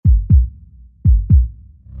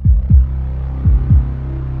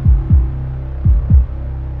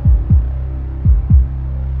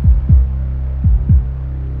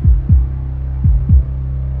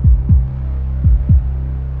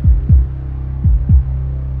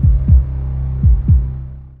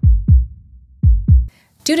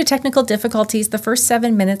Due to technical difficulties, the first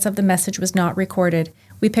 7 minutes of the message was not recorded.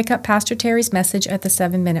 We pick up Pastor Terry's message at the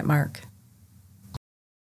 7-minute mark.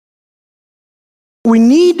 We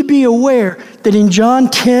need to be aware that in John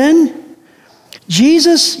 10,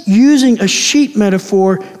 Jesus using a sheep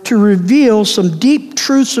metaphor to reveal some deep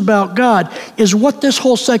truths about God is what this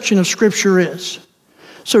whole section of Scripture is.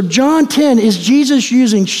 So John 10 is Jesus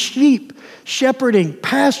using sheep, shepherding,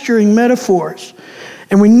 pasturing metaphors.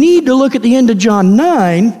 And we need to look at the end of John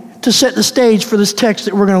 9 to set the stage for this text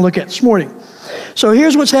that we're going to look at this morning. So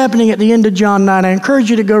here's what's happening at the end of John 9. I encourage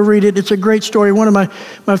you to go read it. It's a great story, one of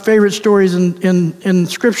my favorite stories in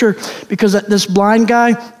Scripture, because this blind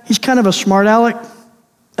guy, he's kind of a smart aleck,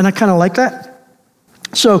 and I kind of like that.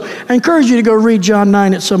 So I encourage you to go read John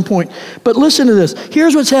 9 at some point. But listen to this.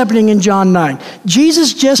 Here's what's happening in John 9.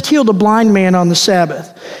 Jesus just healed a blind man on the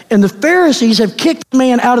Sabbath, and the Pharisees have kicked the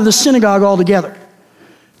man out of the synagogue altogether.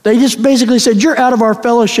 They just basically said, you're out of our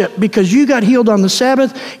fellowship because you got healed on the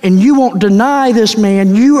Sabbath and you won't deny this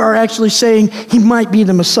man. You are actually saying he might be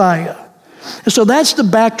the Messiah. And so that's the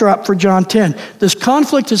backdrop for John 10. This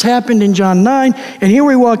conflict has happened in John 9, and here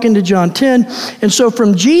we walk into John 10. And so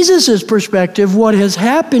from Jesus' perspective, what has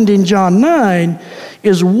happened in John 9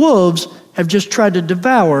 is wolves have just tried to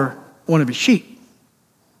devour one of his sheep,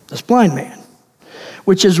 this blind man.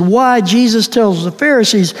 Which is why Jesus tells the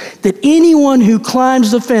Pharisees that anyone who climbs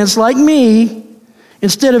the fence like me,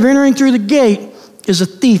 instead of entering through the gate, is a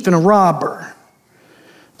thief and a robber.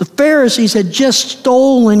 The Pharisees had just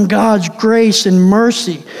stolen God's grace and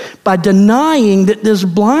mercy by denying that this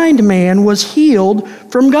blind man was healed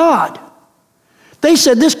from God. They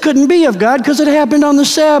said this couldn't be of God because it happened on the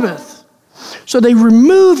Sabbath. So they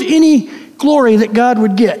removed any glory that God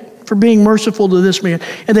would get for being merciful to this man.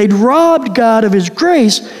 And they'd robbed God of his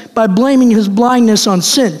grace by blaming his blindness on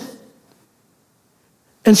sin.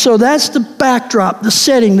 And so that's the backdrop, the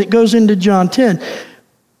setting that goes into John 10.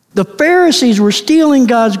 The Pharisees were stealing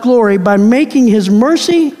God's glory by making his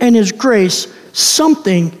mercy and his grace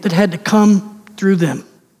something that had to come through them.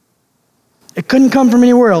 It couldn't come from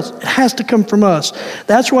anywhere else. It has to come from us.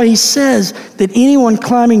 That's why he says that anyone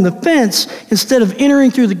climbing the fence, instead of entering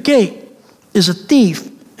through the gate, is a thief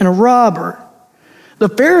and a robber. The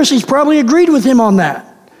Pharisees probably agreed with him on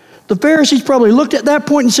that. The Pharisees probably looked at that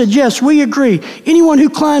point and said, yes, we agree. Anyone who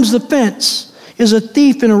climbs the fence is a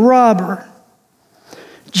thief and a robber.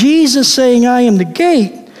 Jesus saying, I am the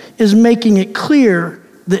gate, is making it clear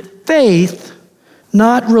that faith,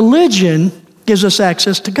 not religion, gives us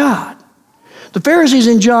access to God. The Pharisees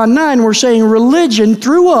in John 9 were saying religion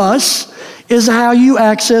through us is how you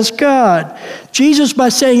access God. Jesus, by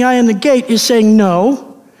saying, I am the gate, is saying, no,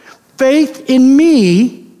 faith in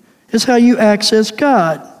me is how you access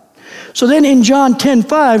God. So then in John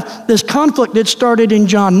 10:5, this conflict that started in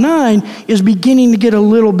John 9 is beginning to get a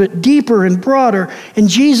little bit deeper and broader, and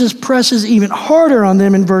Jesus presses even harder on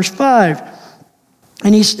them in verse 5.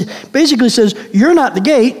 And he basically says, you're not the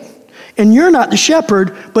gate, and you're not the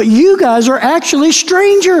shepherd, but you guys are actually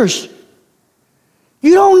strangers.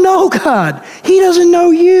 You don't know God. He doesn't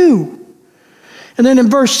know you. And then in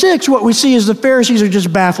verse 6, what we see is the Pharisees are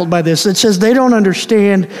just baffled by this. It says they don't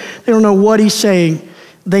understand. They don't know what he's saying.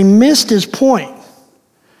 They missed his point.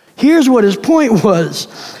 Here's what his point was.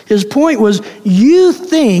 His point was, you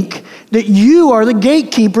think that you are the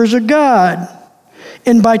gatekeepers of God.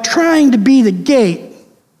 And by trying to be the gate,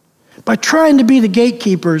 by trying to be the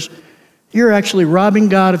gatekeepers, you're actually robbing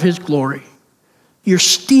God of his glory. You're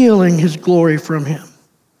stealing his glory from him.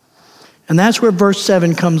 And that's where verse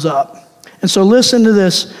 7 comes up. And so listen to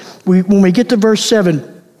this. When we get to verse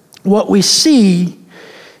 7, what we see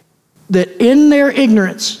that in their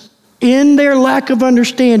ignorance, in their lack of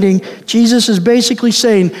understanding, Jesus is basically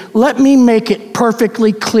saying, let me make it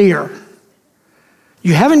perfectly clear.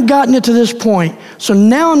 You haven't gotten it to this point, so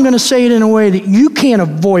now I'm going to say it in a way that you can't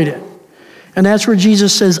avoid it. And that's where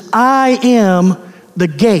Jesus says, I am the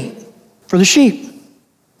gate for the sheep.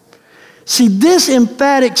 See, this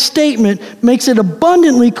emphatic statement makes it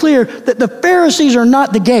abundantly clear that the Pharisees are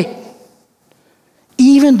not the gate,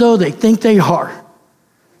 even though they think they are.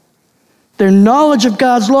 Their knowledge of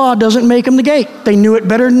God's law doesn't make them the gate. They knew it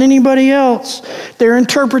better than anybody else. Their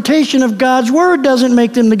interpretation of God's word doesn't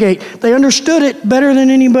make them the gate. They understood it better than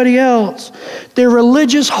anybody else. Their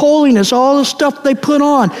religious holiness, all the stuff they put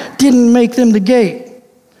on, didn't make them the gate.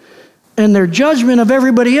 And their judgment of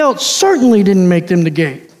everybody else certainly didn't make them the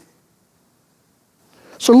gate.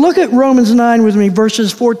 So look at Romans 9 with me,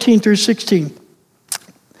 verses 14 through 16.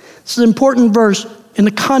 This is an important verse in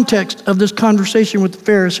the context of this conversation with the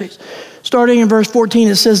Pharisees. Starting in verse 14,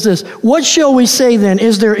 it says this, what shall we say then?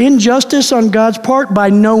 Is there injustice on God's part?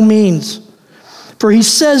 By no means. For he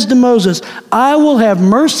says to Moses, I will have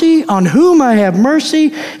mercy on whom I have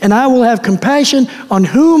mercy, and I will have compassion on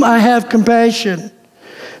whom I have compassion.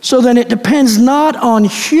 So then it depends not on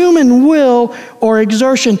human will or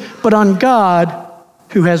exertion, but on God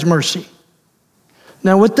who has mercy.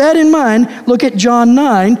 Now with that in mind, look at John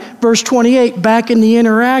 9, verse 28, back in the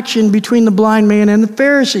interaction between the blind man and the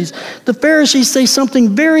Pharisees. The Pharisees say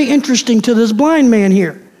something very interesting to this blind man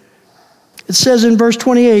here. It says in verse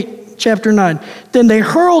 28, chapter 9, then they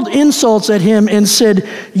hurled insults at him and said,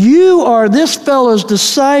 you are this fellow's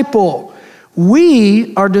disciple.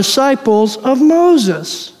 We are disciples of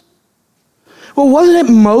Moses. Well, wasn't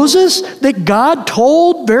it Moses that God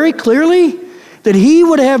told very clearly that he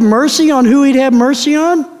would have mercy on who he'd have mercy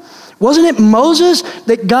on? Wasn't it Moses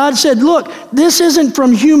that God said, look, this isn't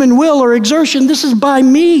from human will or exertion. This is by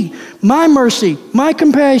me, my mercy, my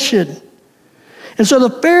compassion. And so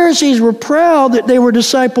the Pharisees were proud that they were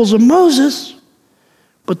disciples of Moses,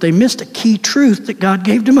 but they missed a key truth that God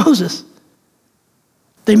gave to Moses.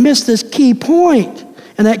 They missed this key point.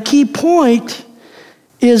 And that key point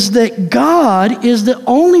is that God is the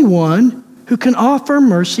only one who can offer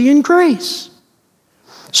mercy and grace.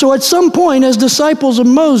 So at some point, as disciples of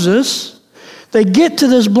Moses, they get to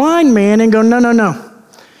this blind man and go, no.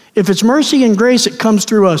 If it's mercy and grace, it comes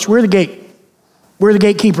through us. We're the gate. We're the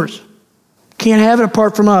gatekeepers. Can't have it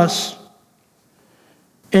apart from us.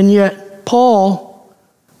 And yet, Paul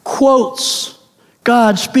quotes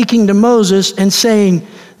God speaking to Moses and saying,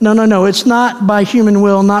 no, it's not by human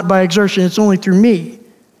will, not by exertion, it's only through me.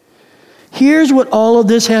 Here's what all of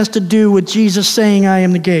this has to do with Jesus saying, I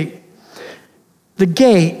am the gate. The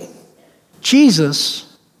gate,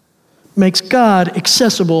 Jesus, makes God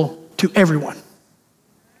accessible to everyone.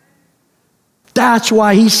 That's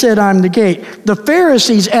why he said, I'm the gate. The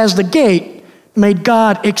Pharisees, as the gate, made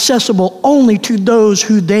God accessible only to those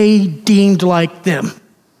who they deemed like them.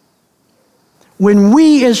 When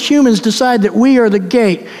we as humans decide that we are the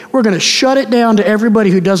gate, we're going to shut it down to everybody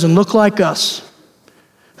who doesn't look like us,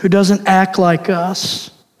 who doesn't act like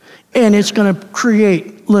us, and it's going to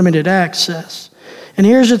create limited access. And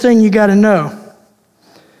here's the thing you got to know.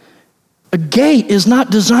 A gate is not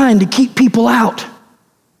designed to keep people out.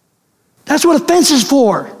 That's what a fence is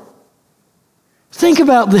for. Think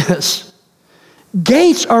about this.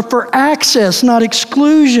 Gates are for access, not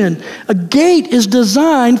exclusion. A gate is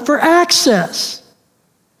designed for access.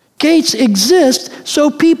 Gates exist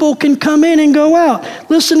so people can come in and go out.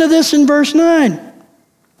 Listen to this in verse 9.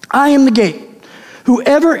 I am the gate.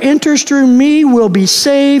 Whoever enters through me will be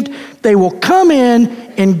saved. They will come in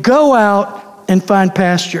and go out and find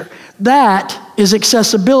pasture. That is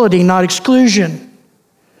accessibility, not exclusion.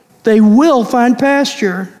 They will find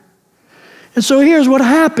pasture. And so here's what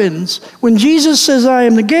happens. When Jesus says, I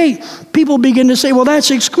am the gate, people begin to say, well,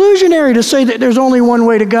 that's exclusionary to say that there's only one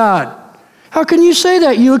way to God. How can you say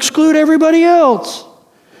that? You exclude everybody else.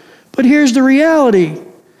 But here's the reality.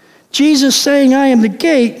 Jesus saying, I am the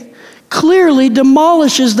gate, clearly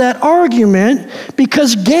demolishes that argument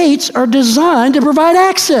because gates are designed to provide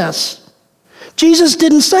access. Jesus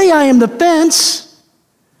didn't say, I am the fence.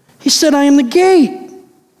 He said, I am the gate.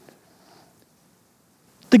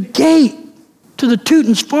 The gate to the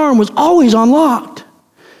Teuton's farm was always unlocked.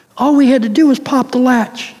 All we had to do was pop the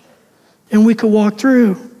latch and we could walk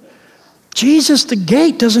through. Jesus, the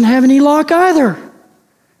gate, doesn't have any lock either.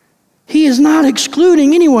 He is not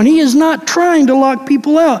excluding anyone. He is not trying to lock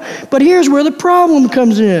people out. But here's where the problem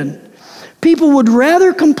comes in. People would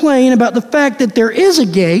rather complain about the fact that there is a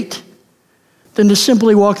gate than to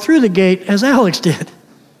simply walk through the gate as Alex did.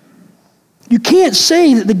 You can't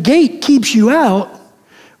say that the gate keeps you out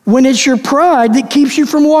when it's your pride that keeps you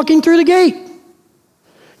from walking through the gate.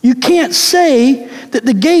 You can't say that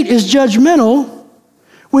the gate is judgmental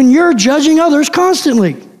when you're judging others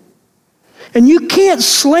constantly. And you can't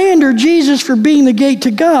slander Jesus for being the gate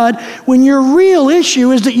to God when your real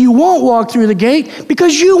issue is that you won't walk through the gate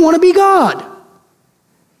because you want to be God.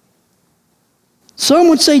 Some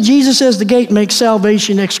would say Jesus as the gate makes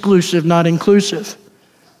salvation exclusive, not inclusive.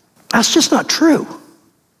 That's just not true.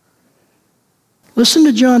 Listen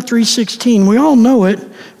to John 3:16. We all know it.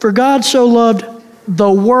 For God so loved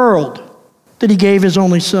the world that he gave his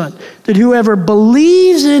only son, that whoever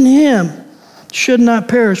believes in him should not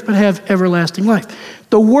perish but have everlasting life.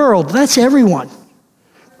 The world, that's everyone.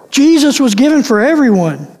 Jesus was given for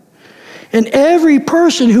everyone. And every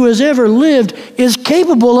person who has ever lived is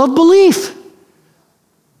capable of belief.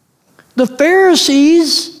 The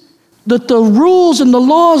Pharisees, the rules and the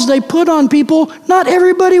laws they put on people, not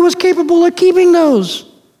everybody was capable of keeping those.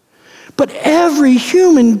 But every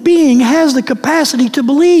human being has the capacity to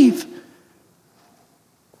believe.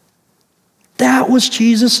 That was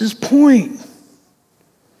Jesus' point.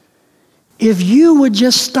 If you would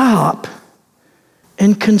just stop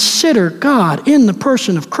and consider God in the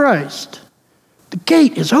person of Christ, the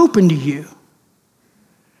gate is open to you.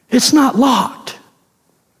 It's not locked.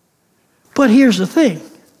 But here's the thing.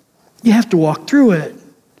 You have to walk through it.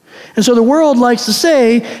 And so the world likes to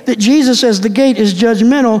say that Jesus as the gate is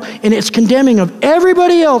judgmental and it's condemning of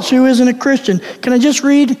everybody else who isn't a Christian. Can I just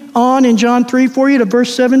read on in John 3 for you to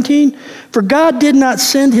verse 17? For God did not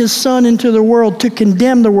send his Son into the world to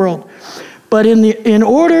condemn the world, but in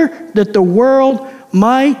order that the world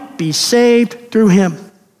might be saved through him.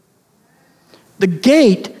 The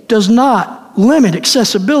gate does not limit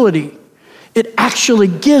accessibility. It actually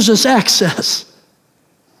gives us access.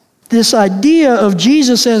 This idea of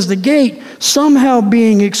Jesus as the gate somehow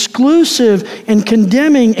being exclusive and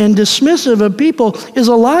condemning and dismissive of people is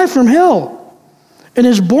a lie from hell and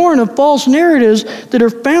is born of false narratives that are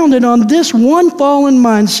founded on this one fallen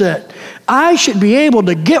mindset. I should be able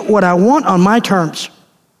to get what I want on my terms.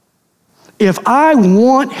 If I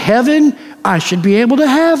want heaven, I should be able to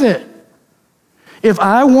have it. If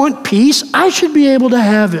I want peace, I should be able to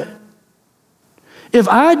have it. If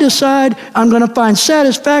I decide I'm going to find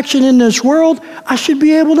satisfaction in this world, I should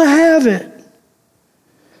be able to have it.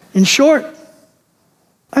 In short,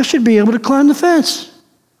 I should be able to climb the fence.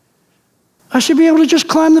 I should be able to just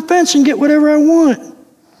climb the fence and get whatever I want.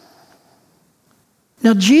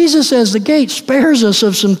 Now, Jesus as the gate spares us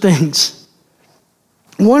of some things.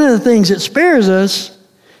 One of the things it spares us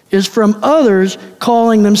is from others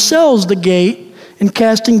calling themselves the gate and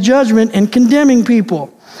casting judgment and condemning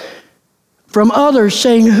people. From others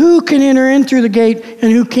saying who can enter in through the gate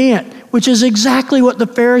and who can't, which is exactly what the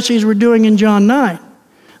Pharisees were doing in John 9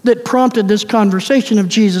 that prompted this conversation of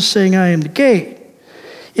Jesus saying, I am the gate.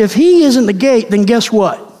 If he isn't the gate, then guess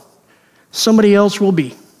what? Somebody else will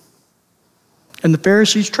be. And the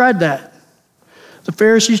Pharisees tried that. The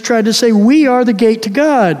Pharisees tried to say, we are the gate to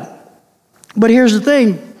God. But here's the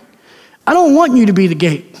thing. I don't want you to be the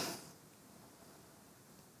gate.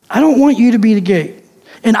 I don't want you to be the gate.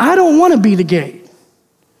 And I don't want to be the gate.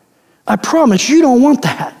 I promise you don't want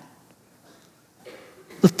that.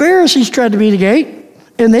 The Pharisees tried to be the gate,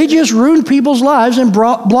 and they just ruined people's lives and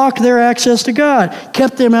blocked their access to God,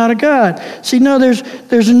 kept them out of God. See, no,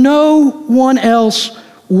 there's no one else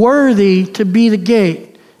worthy to be the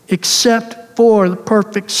gate except for the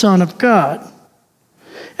perfect Son of God.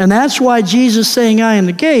 And that's why Jesus saying, I am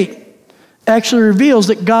the gate, actually reveals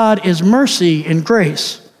that God is mercy and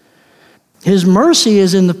grace. His mercy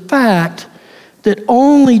is in the fact that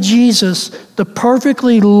only Jesus, the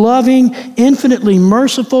perfectly loving, infinitely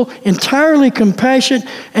merciful, entirely compassionate,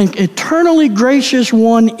 and eternally gracious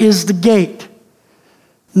one is the gate.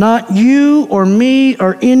 Not you or me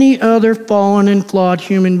or any other fallen and flawed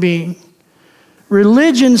human being.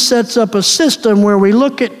 Religion sets up a system where we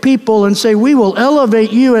look at people and say, we will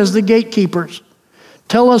elevate you as the gatekeepers.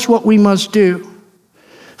 Tell us what we must do.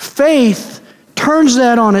 Faith turns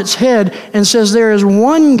that on its head and says there is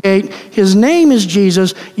one gate. His name is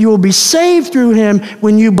Jesus. You will be saved through him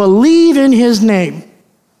when you believe in his name.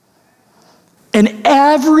 And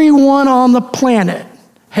everyone on the planet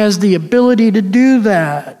has the ability to do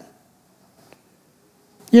that.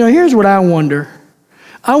 You know, here's what I wonder.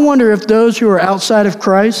 I wonder if those who are outside of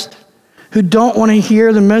Christ, who don't want to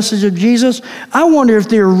hear the message of Jesus, I wonder if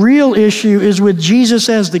their real issue is with Jesus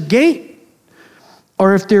as the gate,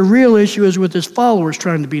 or if their real issue is with his followers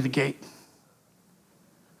trying to be the gate.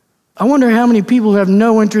 I wonder how many people who have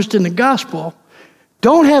no interest in the gospel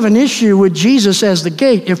don't have an issue with Jesus as the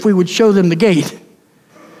gate if we would show them the gate.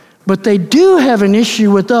 But they do have an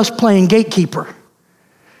issue with us playing gatekeeper.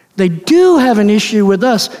 They do have an issue with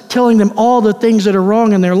us telling them all the things that are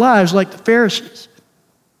wrong in their lives, like the Pharisees.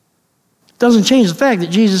 It doesn't change the fact that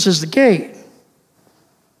Jesus is the gate.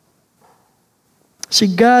 See,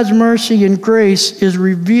 God's mercy and grace is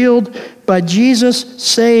revealed by Jesus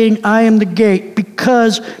saying, I am the gate,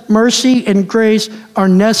 because mercy and grace are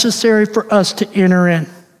necessary for us to enter in.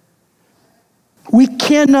 We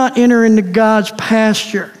cannot enter into God's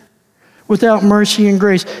pasture without mercy and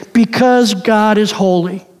grace, because God is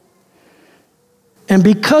holy. And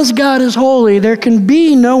because God is holy, there can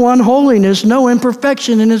be no unholiness, no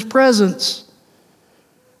imperfection in his presence.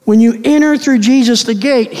 When you enter through Jesus the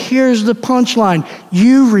gate, here's the punchline.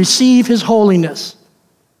 You receive his holiness.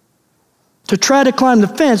 To try to climb the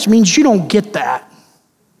fence means you don't get that.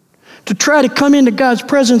 To try to come into God's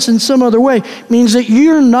presence in some other way means that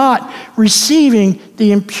you're not receiving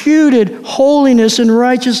the imputed holiness and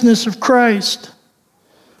righteousness of Christ.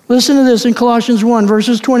 Listen to this in Colossians 1,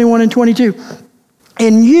 verses 21 and 22.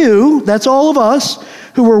 And you, that's all of us,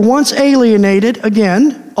 who were once alienated,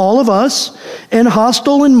 again, all of us, and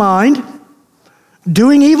hostile in mind,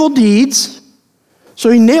 doing evil deeds. So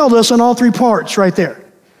he nailed us on all three parts right there.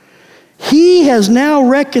 He has now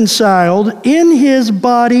reconciled in his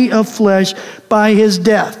body of flesh by his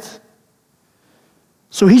death.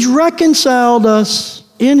 So he's reconciled us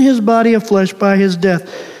in his body of flesh by his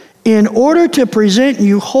death in order to present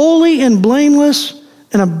you holy and blameless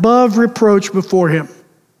and above reproach before him.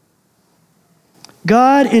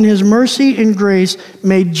 God, in his mercy and grace,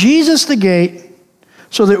 made Jesus the gate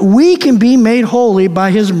so that we can be made holy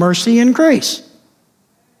by his mercy and grace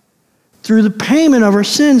through the payment of our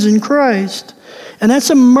sins in Christ. And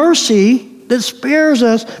that's a mercy that spares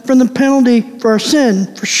us from the penalty for our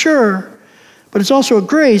sin, for sure. But it's also a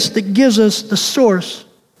grace that gives us the source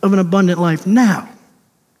of an abundant life now.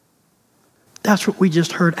 That's what we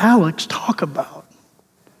just heard Alex talk about.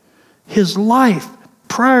 His life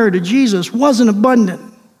prior to Jesus wasn't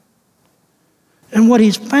abundant. And what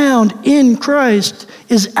he's found in Christ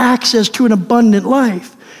is access to an abundant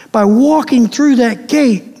life. By walking through that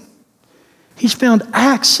gate, he's found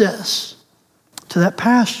access to that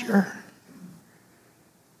pasture.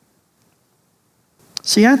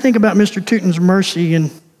 See, I think about Mr. Tootin's mercy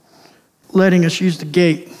in letting us use the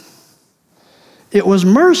gate. It was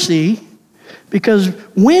mercy because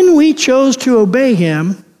when we chose to obey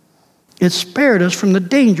him, it spared us from the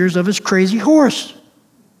dangers of his crazy horse.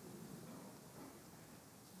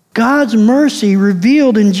 God's mercy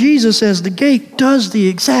revealed in Jesus as the gate does the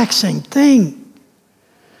exact same thing.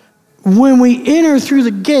 When we enter through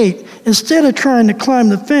the gate, instead of trying to climb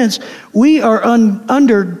the fence, we are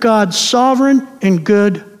under God's sovereign and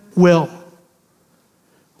good will.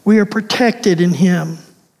 We are protected in him.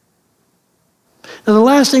 Now, the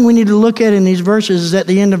last thing we need to look at in these verses is at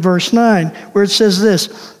the end of verse 9, where it says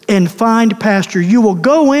this, and find pasture. You will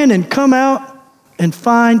go in and come out and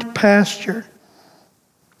find pasture.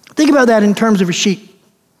 Think about that in terms of a sheep.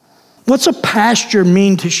 What's a pasture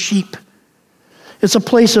mean to sheep? It's a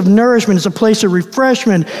place of nourishment. It's a place of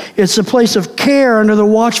refreshment. It's a place of care under the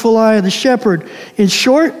watchful eye of the shepherd. In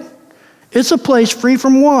short, it's a place free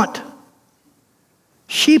from want.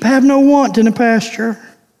 Sheep have no want in a pasture.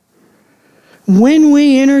 When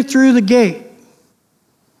we enter through the gate,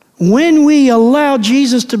 when we allow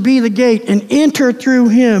Jesus to be the gate and enter through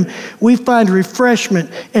him, we find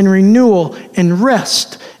refreshment and renewal and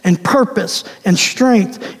rest and purpose and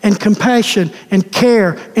strength and compassion and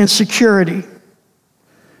care and security.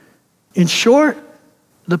 In short,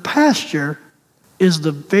 the pasture is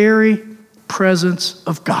the very presence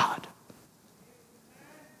of God.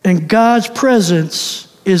 And God's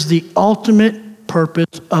presence is the ultimate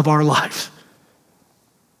purpose of our life.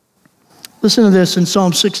 Listen to this in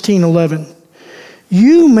Psalm 16:11.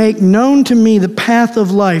 You make known to me the path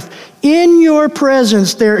of life. In your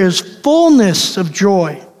presence there is fullness of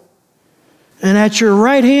joy. And at your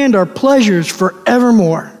right hand are pleasures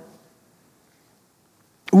forevermore.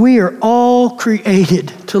 We are all created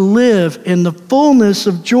to live in the fullness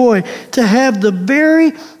of joy, to have the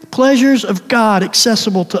very pleasures of God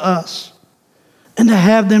accessible to us, and to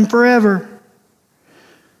have them forever.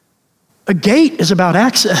 A gate is about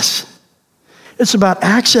access. It's about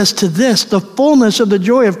access to this, the fullness of the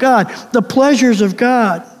joy of God, the pleasures of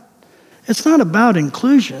God. It's not about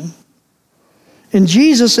inclusion. And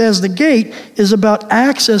Jesus as the gate is about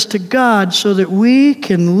access to God so that we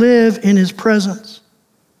can live in his presence.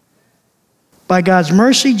 By God's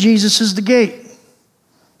mercy, Jesus is the gate.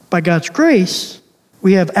 By God's grace,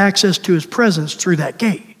 we have access to his presence through that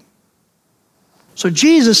gate. So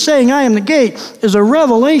Jesus saying, I am the gate, is a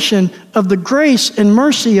revelation of the grace and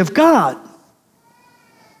mercy of God.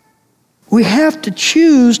 We have to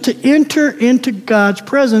choose to enter into God's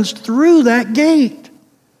presence through that gate.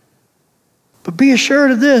 But be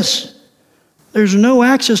assured of this, there's no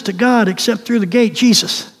access to God except through the gate,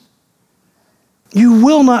 Jesus. You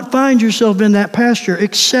will not find yourself in that pasture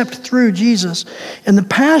except through Jesus. And the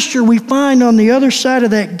pasture we find on the other side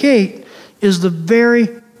of that gate is the very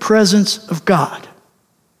presence of God.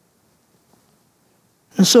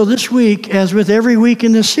 And so this week, as with every week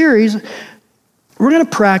in this series, we're going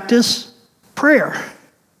to practice prayer.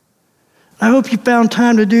 I hope you found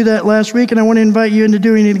time to do that last week, and I want to invite you into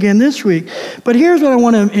doing it again this week. But here's what I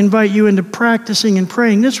want to invite you into practicing and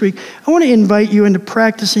praying this week. I want to invite you into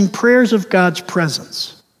practicing prayers of God's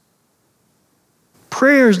presence.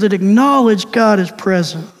 Prayers that acknowledge God as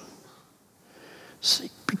present. See,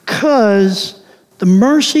 because the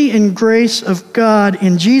mercy and grace of God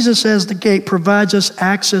in Jesus as the gate provides us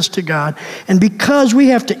access to God. And because we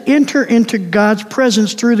have to enter into God's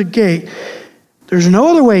presence through the gate, there's no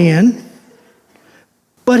other way in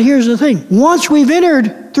But here's the thing. Once we've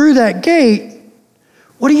entered through that gate,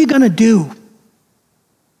 what are you going to do?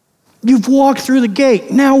 You've walked through the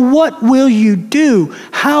gate. Now what will you do?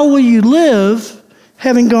 How will you live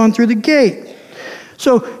having gone through the gate?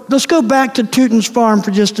 So let's go back to Tootin's farm for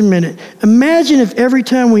just a minute. Imagine if every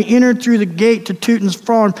time we entered through the gate to Tootin's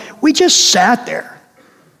farm, we just sat there.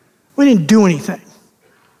 We didn't do anything.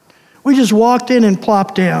 We just walked in and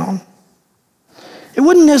plopped down. It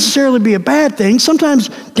wouldn't necessarily be a bad thing. Sometimes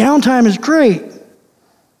downtime is great.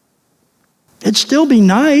 It'd still be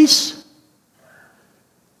nice.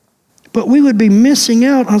 But we would be missing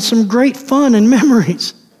out on some great fun and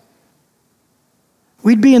memories.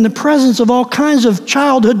 We'd be in the presence of all kinds of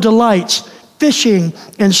childhood delights, fishing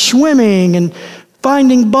and swimming and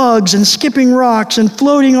finding bugs and skipping rocks and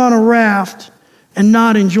floating on a raft and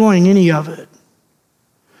not enjoying any of it.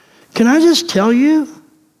 Can I just tell you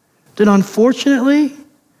that unfortunately,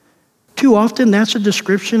 too often that's a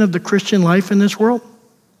description of the Christian life in this world?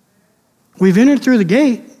 We've entered through the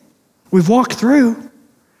gate, we've walked through,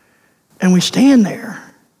 and we stand there.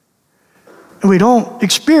 And we don't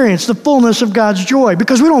experience the fullness of God's joy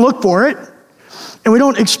because we don't look for it. And we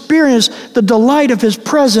don't experience the delight of His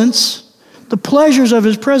presence, the pleasures of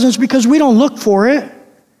His presence because we don't look for it.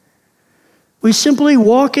 We simply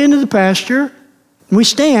walk into the pasture, and we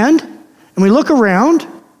stand, and we look around,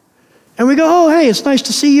 and we go, oh, hey, it's nice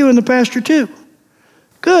to see you in the pasture too.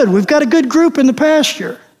 Good, we've got a good group in the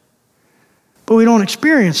pasture. But we don't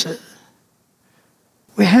experience it.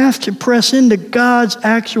 We have to press into God's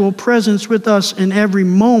actual presence with us in every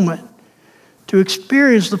moment to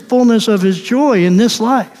experience the fullness of His joy in this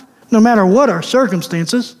life, no matter what our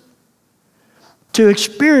circumstances. To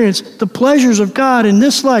experience the pleasures of God in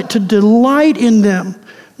this life, to delight in them,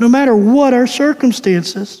 no matter what our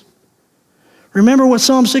circumstances. Remember what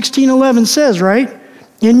Psalm 16:11 says, right?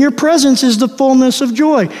 In your presence is the fullness of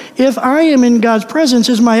joy. If I am in God's presence,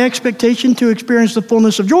 is my expectation to experience the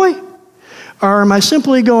fullness of joy? Or am I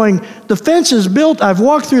simply going, the fence is built, I've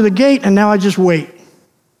walked through the gate, and now I just wait?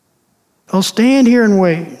 I'll stand here and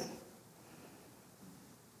wait.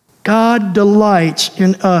 God delights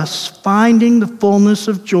in us finding the fullness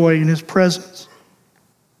of joy in His presence.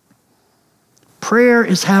 Prayer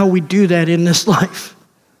is how we do that in this life.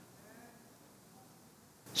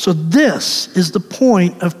 So this is the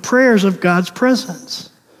point of prayers of God's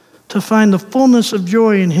presence, to find the fullness of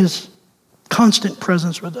joy in His constant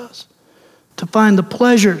presence with us, to find the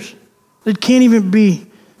pleasures that can't even be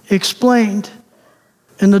explained,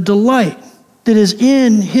 and the delight that is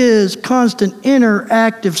in His constant,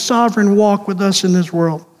 interactive, sovereign walk with us in this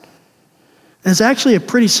world. And it's actually a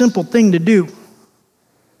pretty simple thing to do.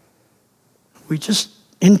 We just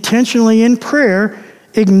intentionally in prayer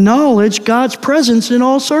acknowledge God's presence in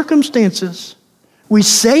all circumstances. We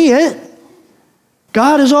say it.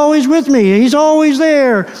 God is always with me. He's always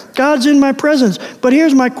there. God's in my presence. But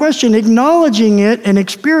here's my question. Acknowledging it and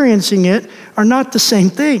experiencing it are not the same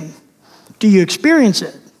thing. Do you experience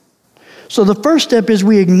it? So the first step is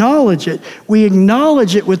we acknowledge it. We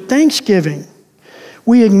acknowledge it with thanksgiving.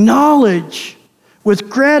 We acknowledge with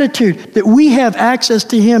gratitude that we have access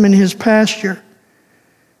to Him in His pasture.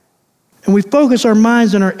 And we focus our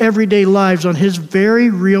minds and our everyday lives on His very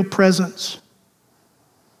real presence.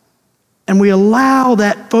 And we allow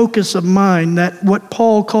that focus of mind, that what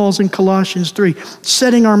Paul calls in Colossians 3,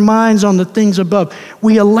 setting our minds on the things above.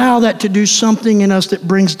 We allow that to do something in us that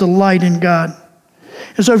brings delight in God.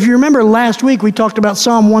 And so if you remember last week, we talked about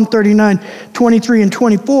Psalm 139, 23 and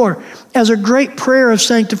 24 as a great prayer of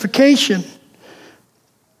sanctification.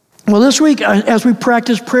 Well, this week, as we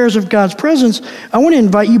practice prayers of God's presence, I want to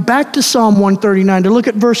invite you back to Psalm 139 to look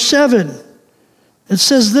at verse 7. It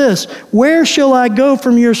says this, where shall I go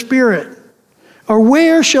from your spirit? Or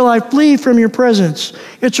where shall I flee from your presence?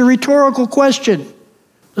 It's a rhetorical question.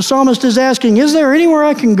 The psalmist is asking, is there anywhere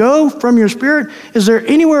I can go from your spirit? Is there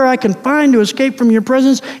anywhere I can find to escape from your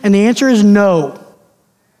presence? And the answer is no.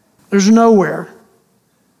 There's nowhere.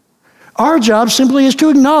 Our job simply is to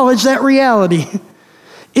acknowledge that reality.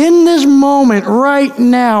 In this moment, right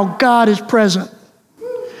now, God is present.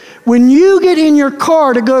 When you get in your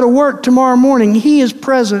car to go to work tomorrow morning, He is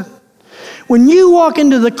present. When you walk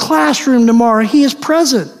into the classroom tomorrow, He is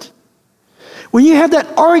present. When you have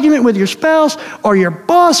that argument with your spouse, or your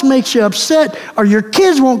boss makes you upset, or your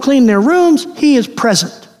kids won't clean their rooms, He is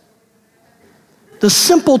present. The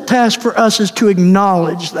simple task for us is to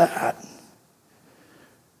acknowledge that.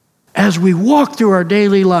 As we walk through our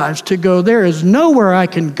daily lives, to go, there is nowhere I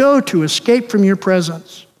can go to escape from your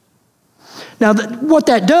presence. Now, what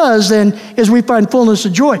that does then is we find fullness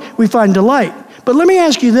of joy. We find delight. But let me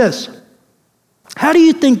ask you this. How do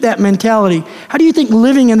you think that mentality, How do you think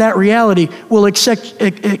living in that reality will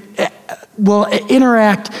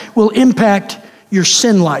impact your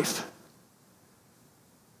sin life?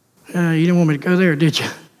 You didn't want me to go there, did you?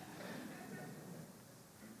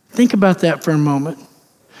 Think about that for a moment.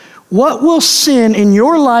 What will sin in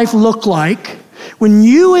your life look like when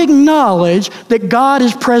you acknowledge that God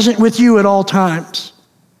is present with you at all times?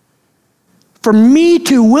 For me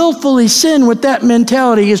to willfully sin with that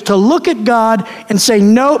mentality is to look at God and say,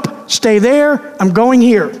 nope, stay there, I'm going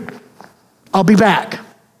here. I'll be back.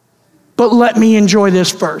 But let me enjoy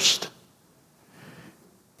this first.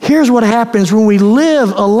 Here's what happens when we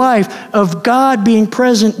live a life of God being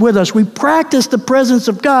present with us. We practice the presence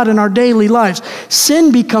of God in our daily lives.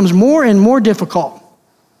 Sin becomes more and more difficult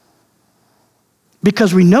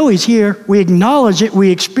because we know He's here, we acknowledge it,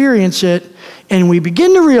 we experience it, and we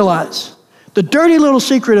begin to realize the dirty little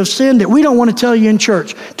secret of sin that we don't want to tell you in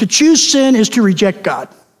church. To choose sin is to reject God,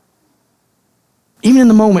 even in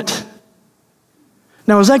the moment.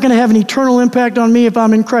 Now, is that going to have an eternal impact on me if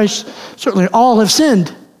I'm in Christ? Certainly, all have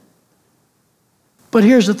sinned. But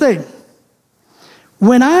here's the thing.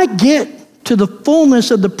 When I get to the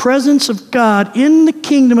fullness of the presence of God in the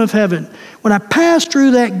kingdom of heaven, when I pass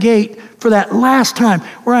through that gate for that last time,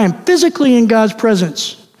 where I am physically in God's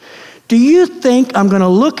presence, do you think I'm going to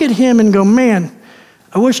look at Him and go, man,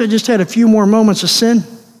 I wish I just had a few more moments of sin?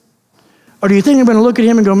 Or do you think I'm going to look at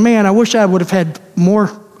Him and go, man, I wish I would have had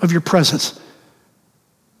more of your presence?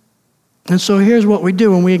 And so here's what we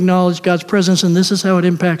do when we acknowledge God's presence, and this is how it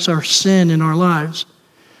impacts our sin in our lives.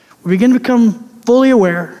 We begin to become fully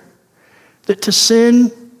aware that to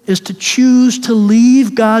sin is to choose to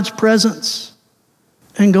leave God's presence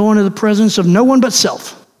and go into the presence of no one but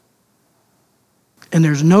self. And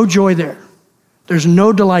there's no joy there. There's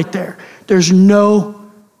no delight there. There's no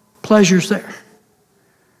pleasures there.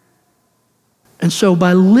 And so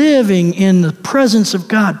by living in the presence of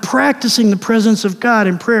God, practicing the presence of God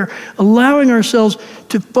in prayer, allowing ourselves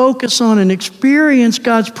to focus on and experience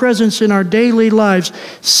God's presence in our daily lives,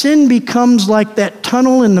 sin becomes like that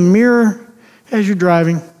tunnel in the mirror as you're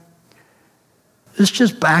driving. It's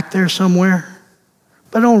just back there somewhere,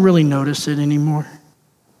 but I don't really notice it anymore.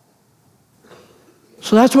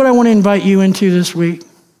 So that's what I want to invite you into this week.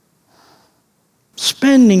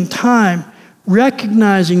 Spending time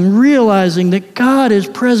recognizing, realizing that God is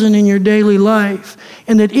present in your daily life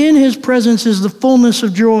and that in His presence is the fullness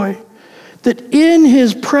of joy, that in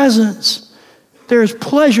His presence there's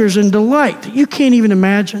pleasures and delight that you can't even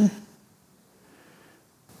imagine.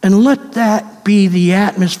 And let that be the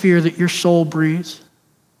atmosphere that your soul breathes.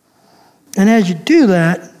 And as you do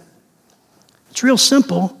that, it's real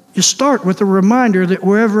simple. You start with a reminder that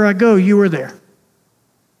wherever I go, you are there.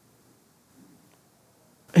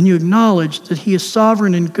 And you acknowledge that He is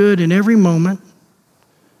sovereign and good in every moment,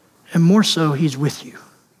 and more so, He's with you.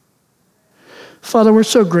 Father, we're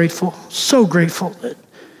so grateful that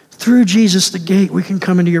through Jesus the gate, we can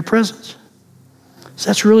come into your presence. So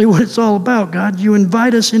that's really what it's all about, God. You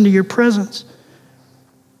invite us into your presence.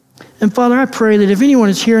 And Father, I pray that if anyone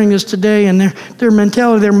is hearing this today and their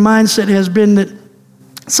mentality, their mindset has been that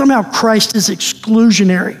somehow Christ is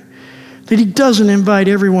exclusionary, that He doesn't invite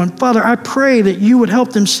everyone. Father, I pray that you would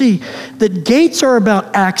help them see that gates are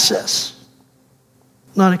about access,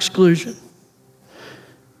 not exclusion.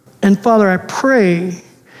 And Father, I pray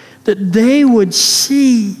that they would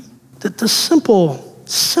see that the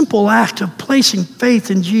simple act of placing faith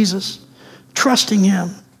in Jesus, trusting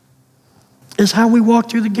Him, is how we walk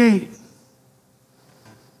through the gate.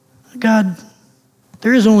 God,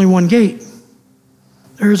 there is only one gate.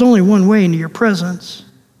 There is only one way into your presence.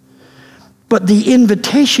 But the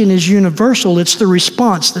invitation is universal. It's the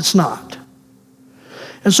response that's not.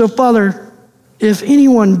 And so, Father, if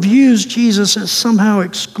anyone views Jesus as somehow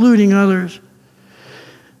excluding others,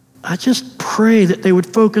 I just pray that they would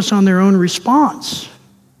focus on their own response,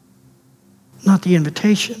 not the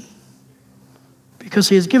invitation. Because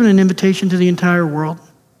He has given an invitation to the entire world.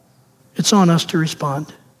 It's on us to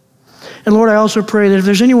respond. And Lord, I also pray that if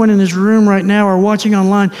there's anyone in this room right now or watching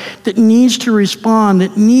online that needs to respond,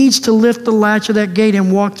 that needs to lift the latch of that gate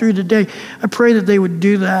and walk through today, I pray that they would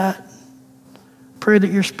do that. Pray that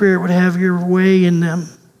your Spirit would have your way in them,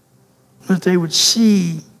 that they would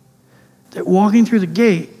see that walking through the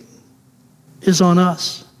gate is on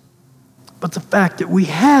us. But the fact that we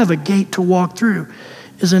have a gate to walk through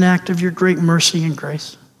is an act of your great mercy and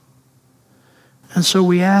grace. And so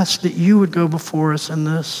we ask that you would go before us in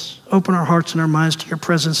this. Open our hearts and our minds to your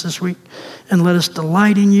presence this week, and let us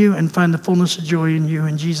delight in you and find the fullness of joy in you.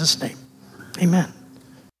 In Jesus' name, amen.